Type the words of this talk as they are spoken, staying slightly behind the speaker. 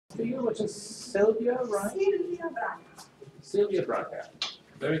To you, which is Silvia, right? Silvia Branea. Silvia Branea.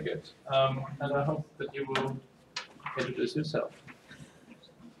 Very good. And I hope that you will introduce yourself.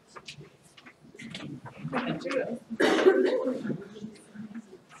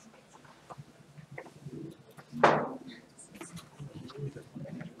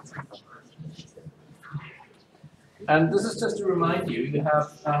 And this is just to remind you, you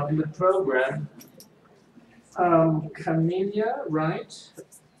have in the program Camellia, right?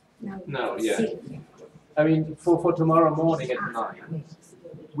 No, yeah. I mean, for tomorrow morning at 9.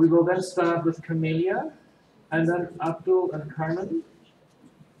 We will then start with Camellia, and then Abdul and Carmen.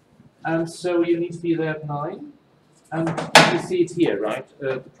 And so you need to be there at 9. And you see it here, right?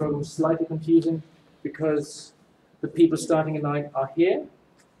 The program is slightly confusing because the people starting at 9 are here,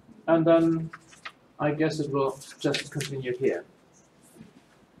 and then I guess it will just continue here.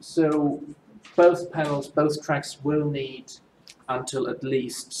 So both panels, both tracks will need until at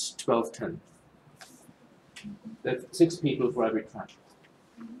least 12:10. There are 6 people for every track.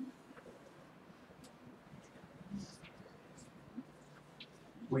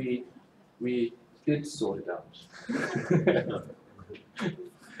 We did sort it out.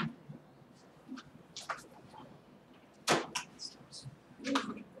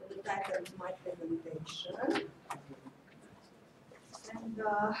 The title of my presentation. And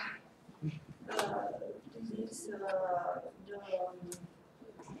this is the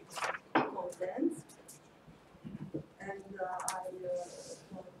contents. And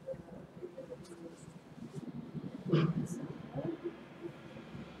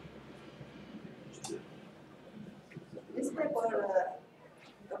this paper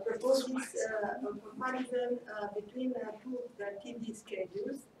proposes a comparison between two TV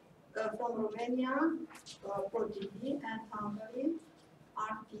schedules from Romania, Pro TV, and Hungary,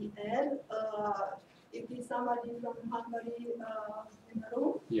 RTL. If is somebody from Hungary in the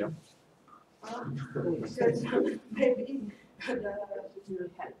room? Yeah. Because maybe the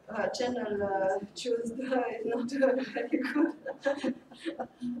channel choose is not very good.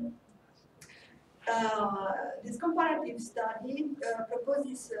 This comparative study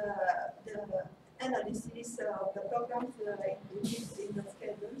proposes the analysis of the programs included in the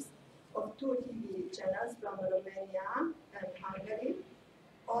schedules of 2 TV channels from Romania and Hungary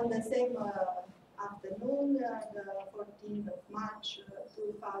on the same afternoon, the 14th of March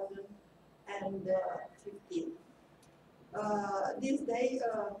 2015. This day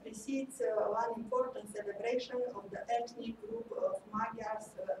precedes one important celebration of the ethnic group of Magyars,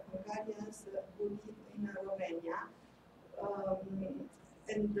 Hungarians who live in Romania.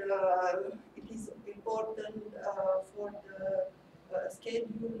 And it is important for the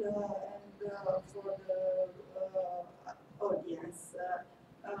schedule and for the audience.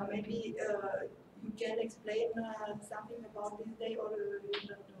 Maybe you can explain something about this day, or you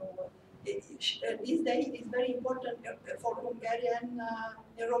don't know. This day is very important for Hungarian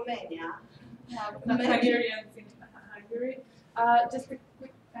in Romania. Hungarians in Hungary. Just a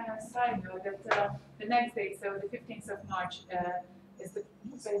quick side note that the next day, so the 15th of March, is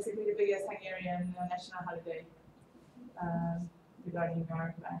basically the biggest Hungarian national holiday regarding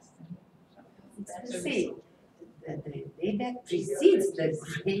our class. See, the day that precedes the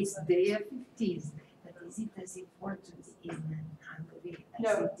day of 15th, but is it as important in Hungary as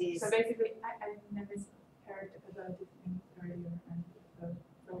No, it is? so basically I never heard about this thing earlier, and so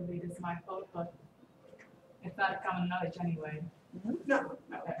probably this is my fault, but it's not common knowledge anyway. No.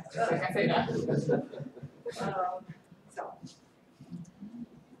 Okay, so I can say that.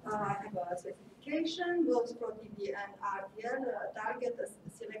 I have a specification. Both Pro TV and RTL target a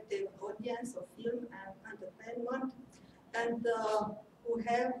selective audience of film and entertainment, and who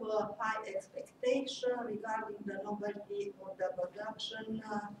have high expectation regarding the novelty of the production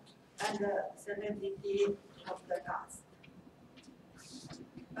and the celebrity of the cast.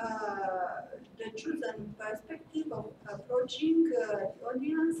 The chosen perspective of approaching the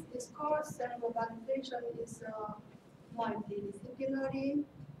audience discourse and globalization is multidisciplinary,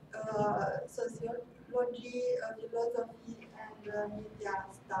 sociology, philosophy, and media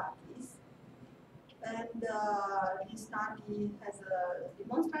studies. And this study has a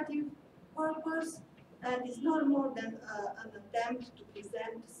demonstrative purpose and is no more than an attempt to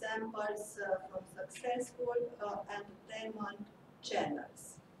present samples from successful entertainment channels.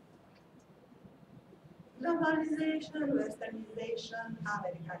 Globalization, Westernization,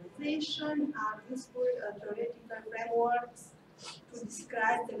 Americanization are useful theoretical frameworks to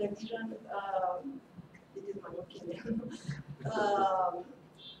describe television, it is my opinion,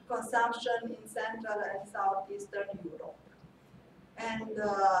 consumption in Central and Southeastern Europe. And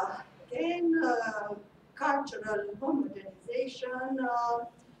again, cultural homogenization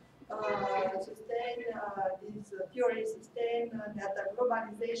sustain this theory sustain that the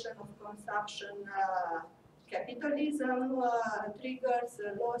globalization of consumption capitalism triggers a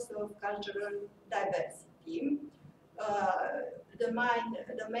loss of cultural diversity. The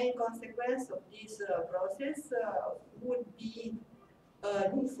main consequence of this process would be a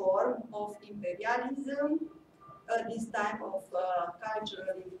new form of imperialism. This type of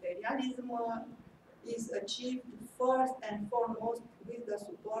cultural imperialism is achieved first and foremost with the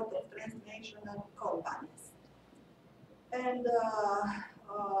support of transnational companies. And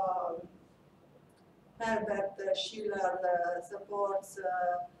Herbert Schiller supports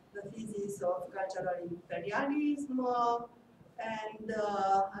the thesis of cultural imperialism, and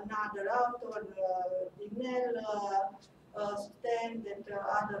another author, Pinel, sustained that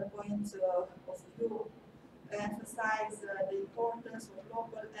other points of view emphasize the importance of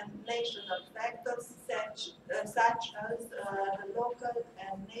local and national factors such as the local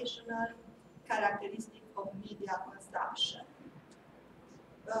and national characteristic of media consumption.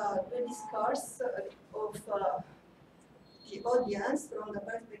 The discourse of the audience from the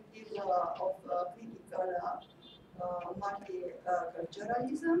perspective of critical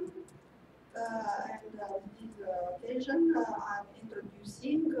multiculturalism. And on this occasion, I'm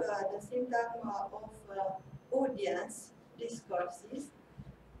introducing the symptom of audience discourses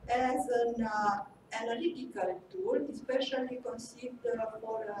as an analytical tool, especially conceived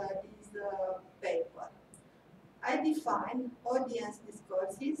for this paper. I define audience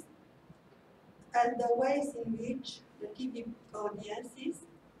discourses as the ways in which the TV audiences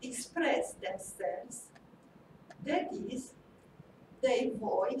express themselves, that is, they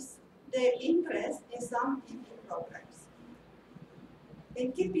voice their interest in some TV programs.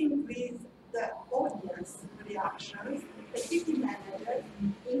 In keeping with the audience reactions, the TV managers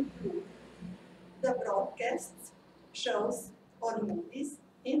include the broadcasts, shows, or movies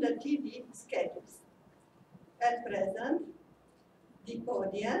in the TV schedules. At present, the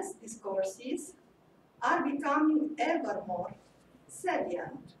audience discourses are becoming ever more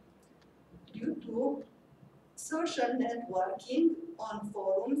salient due to social networking on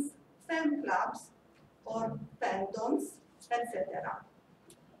forums, fan clubs, or fandoms, etc.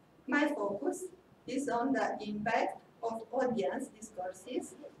 My focus is on the impact of audience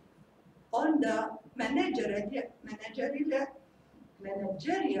discourses on the managerial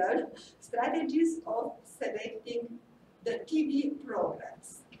strategies of selecting the TV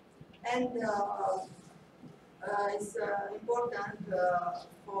programs. And it's important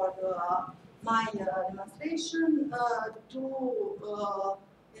for my demonstration to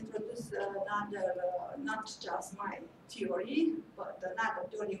introduce another, not just my theory, but another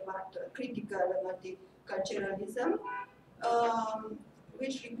theory about critical multiculturalism,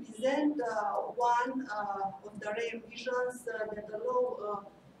 which represent one of the rare visions that allow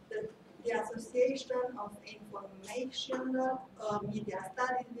the association of informational media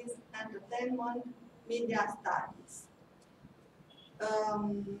studies, entertainment media studies.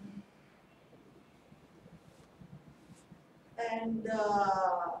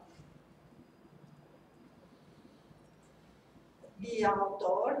 The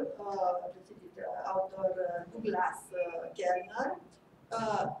author, Douglas Kellner,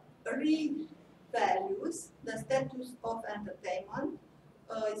 revalues the status of entertainment,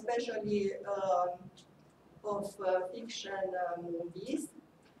 especially of fiction movies,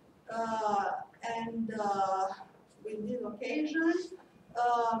 and with this occasion,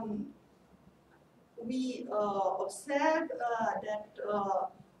 we observe that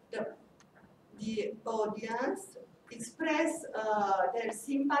the audience express their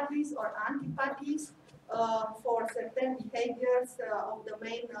sympathies or antipathies for certain behaviors of the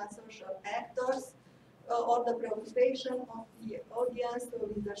main social actors, or the preoccupation of the audience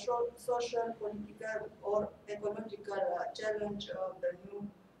with the social, political, or ecological challenge of the new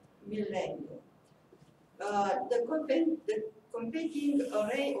millennium. The competing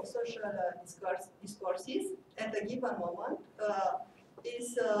array of social discourses at a given moment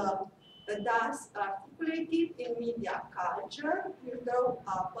is thus articulated in media culture, will grow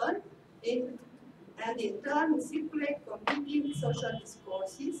happen and in turn circulate competing social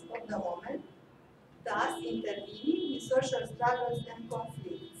discourses of the moment, thus intervening with social struggles and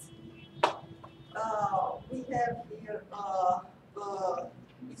conflicts. We have here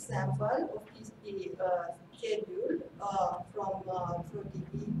example of this schedule from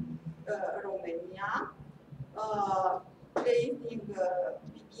ProTV Romania. Rating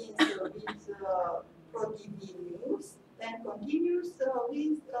begins with ProTV News and continues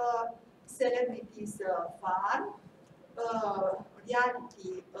with Celebrities Farm,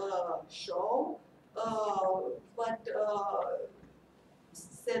 reality show, but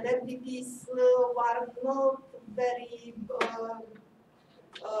celebrities were not very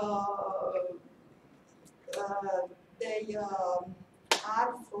they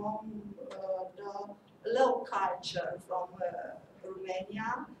are from the low culture from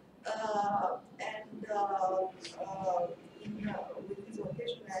Romania, and with this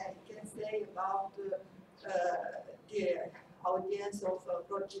occasion I can say about the audience of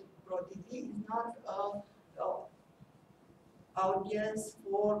Project Prodigy is not audience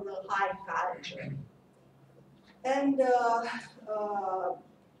for high culture. And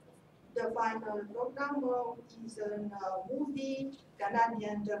the final program is a movie,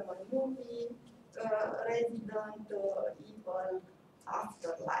 Canadian-German movie, Resident Evil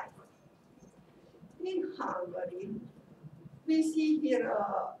Afterlife. In Hungary, we see here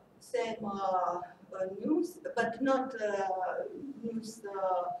same news, but not news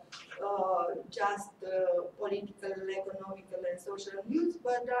just political, economical, and social news,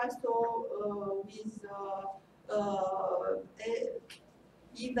 but also with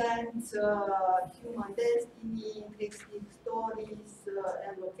events, human destiny, interesting stories,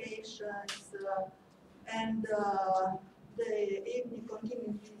 and locations, and the evening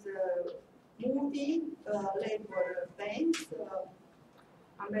continues with a movie, Labor Pains,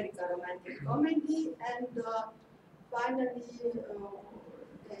 American romantic comedy, and finally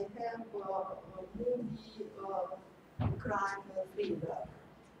they have a movie, crime thriller.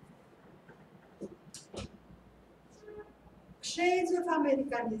 Shades of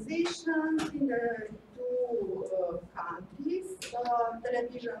Americanization in the two countries.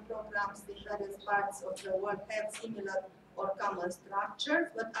 Television programs in various parts of the world have similar or common structures,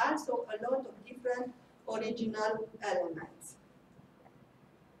 but also a lot of different original elements.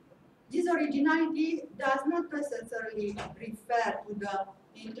 This originality does not necessarily refer to the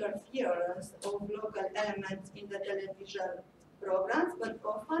interference of local elements in the television programs, but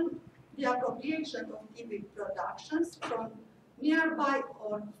often the appropriation of TV productions from nearby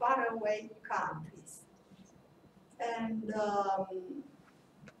or faraway countries. And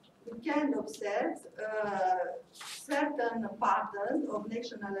we can observe certain patterns of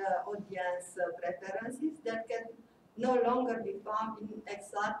national audience preferences that can no longer be found in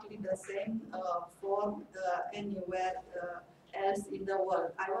exactly the same form anywhere else in the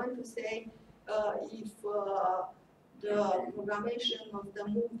world. I want to say if the programmation of the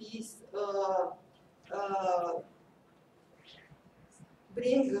movies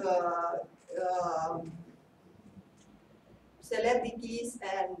bring celebrities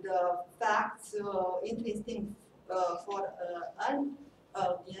and facts interesting for an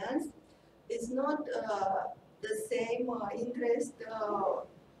audience, it's not the same interest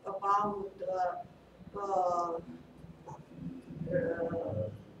about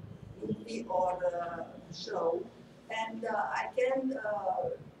movie or show. And I can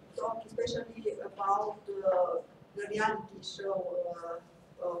talk especially about the reality show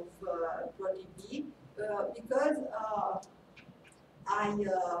of ProTV because I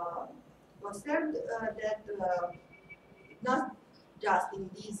observed that not just in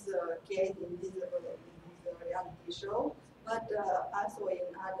this case, in this reality show, but also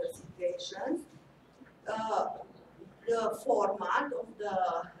in other situations, the format of the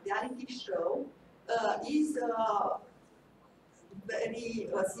reality show is very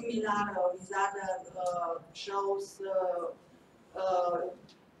similar with other shows,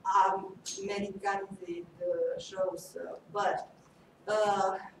 Americanized shows, but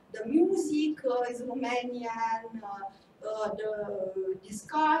the music is Romanian, the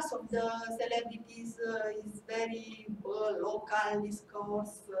discourse of the celebrities is very local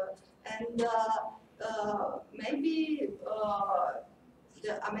discourse, and maybe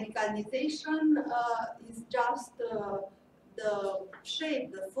the Americanization is just the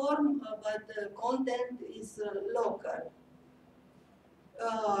shape, the form, but the content is local.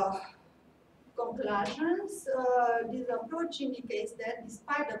 Conclusions, this approach indicates that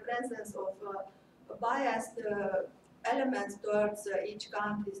despite the presence of biased elements towards each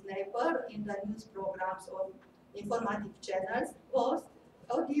country's neighbor in the news programs or informative channels, both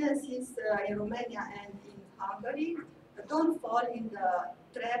audiences in Romania and in Hungary don't fall in the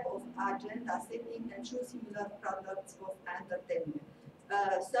trap of agenda setting and choose similar products of entertainment.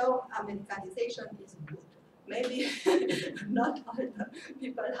 So Americanization is good. Maybe not all the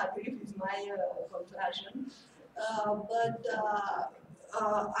people agree with my conclusion, but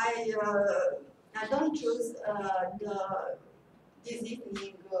I don't choose this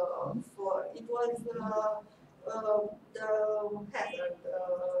evening for it was the hazard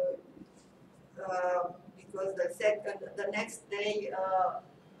because the next day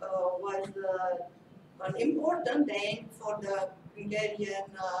was an important day for the Hungarian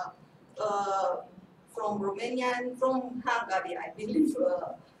from Romania and from Hungary, I believe.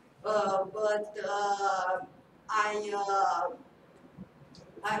 But I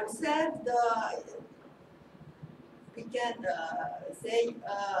said we can say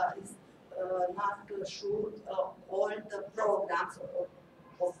is not sure all the programs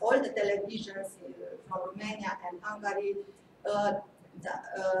of all the televisions from Romania and Hungary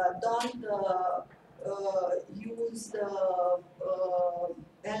don't use the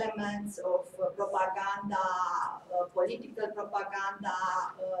elements of propaganda, political propaganda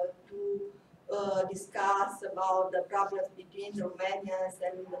to discuss about the problems between the Romanians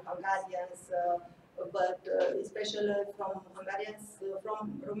and the Hungarians, but especially from Hungarians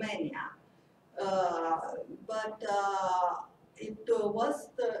from Romania. But it was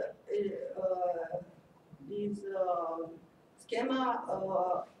this schema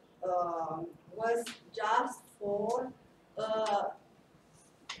was just for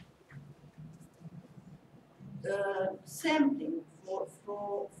sampling,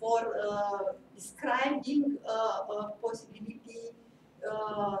 for describing a possibility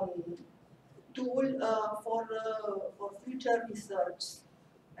tool for future research.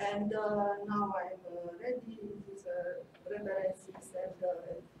 And now I'm ready with references and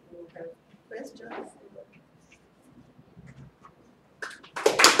if you have questions.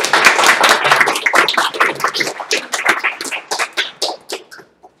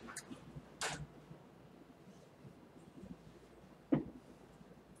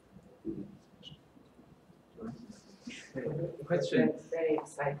 Question. It's very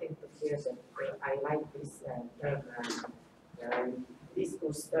exciting to hear that. I like this term,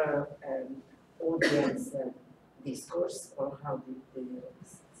 discourse term and audience discourse, or how did you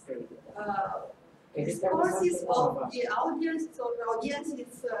say it? Discourses of the audience, so the audience is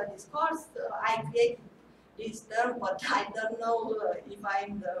discourse. I created this term, but I don't know if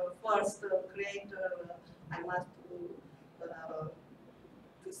I'm the first creator. I must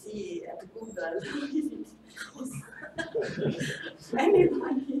to see at Google if it was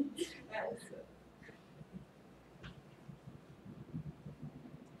anybody else.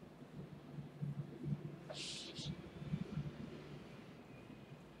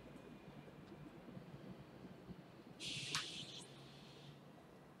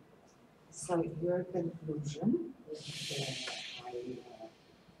 So your conclusion, if I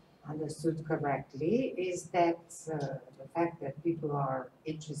understood correctly, is that the fact that people are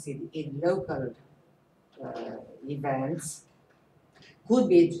interested in local events, could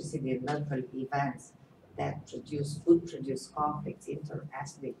be interested in local events that could produce conflicts,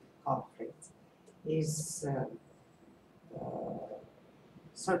 inter-ethnic conflicts, is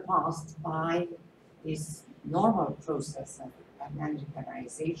surpassed by this normal process of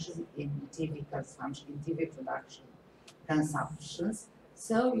Americanization in TV consumption, in TV production consumptions.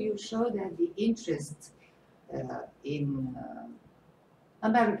 So you show that the interest in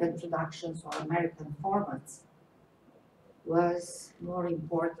American productions or American formats was more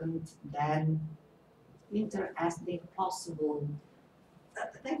important than inter-ethnic possible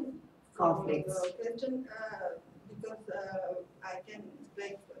Thank you conflicts. for the question, because I can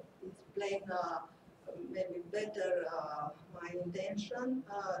explain maybe better my intention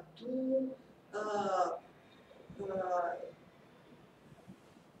to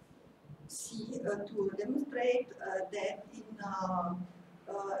to demonstrate that in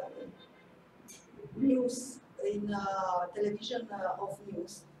news, in television of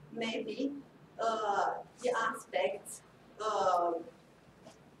news, maybe the aspects,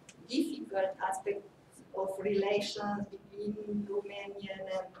 difficult aspects of relations between Romanian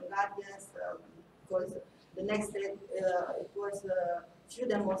and Hungarians, because the next day it was few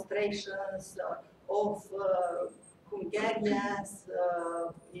demonstrations of Hungarians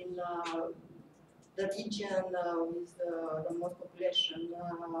in the region with the most population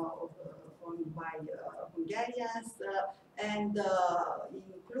owned by Hungarians, and in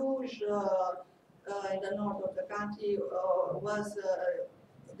Cluj, in the north of the country, was a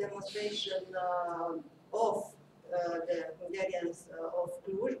demonstration of the Hungarians of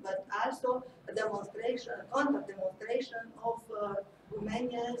Cluj, but also a demonstration, a counter-demonstration of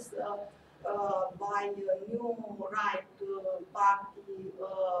Romanians by a new right party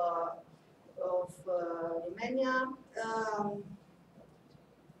of Romania.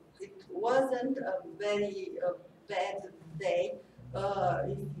 It wasn't a very bad day.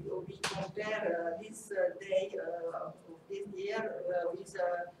 If we compare this day of this year with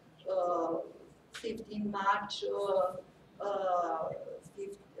 15 March in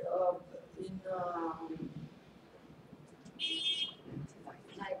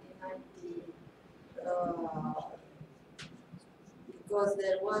 1990. because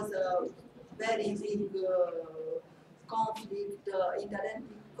there was a very big conflict,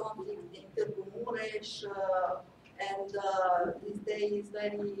 interethnic conflict in Târgu Mureș, and this day is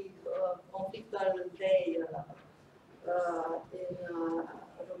very conflictual day in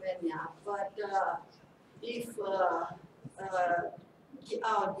Romania. But if the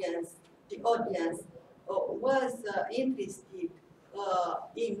audience was interested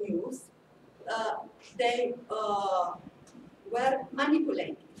in news, they were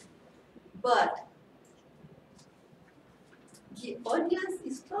manipulated. But the audience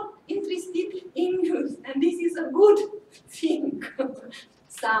is not interested in news, and this is a good thing.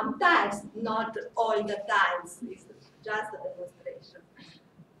 Sometimes, not all the times. It's just a demonstration.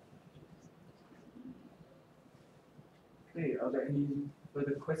 Okay, are there any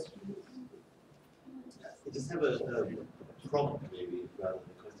further questions? I just have a prompt, maybe, rather than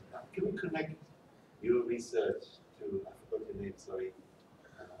a question. Can we connect your research to, I forgot your name, sorry,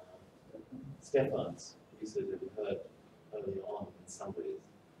 Stefan's research that we heard earlier on in some ways?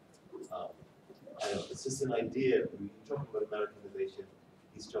 I don't know, it's just an idea. We're talking about Americanization,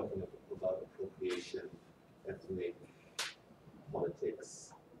 he's talking about appropriation, ethnic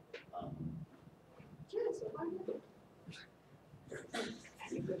politics.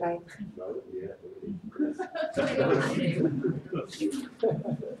 Goodbye. No, yeah,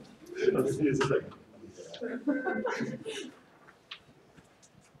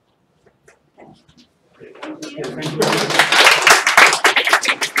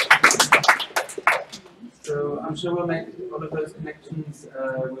 So I'm sure we'll make all of those connections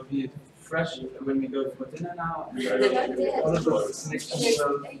will be fresh when we go for dinner now. And, all of those connections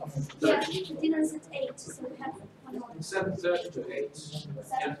will. Yeah, the dinner's at 8, so we have 1 hour. 7:30 to 8.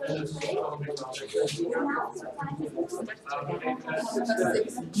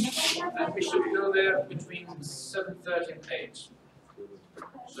 And we should go there between 7:30 and 8.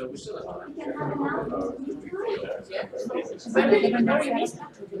 So we still have time. We can have an hour.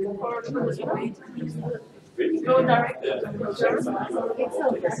 Go directly.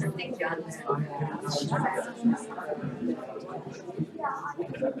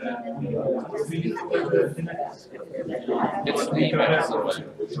 It's the email somewhere.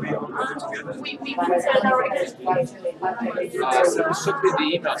 We can send directly. So it should be the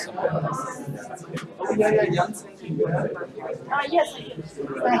email somewhere. Oh, yeah, Jan's Yes,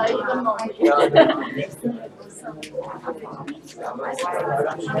 I don't know.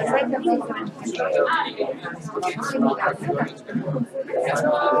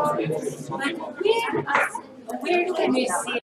 Where can we see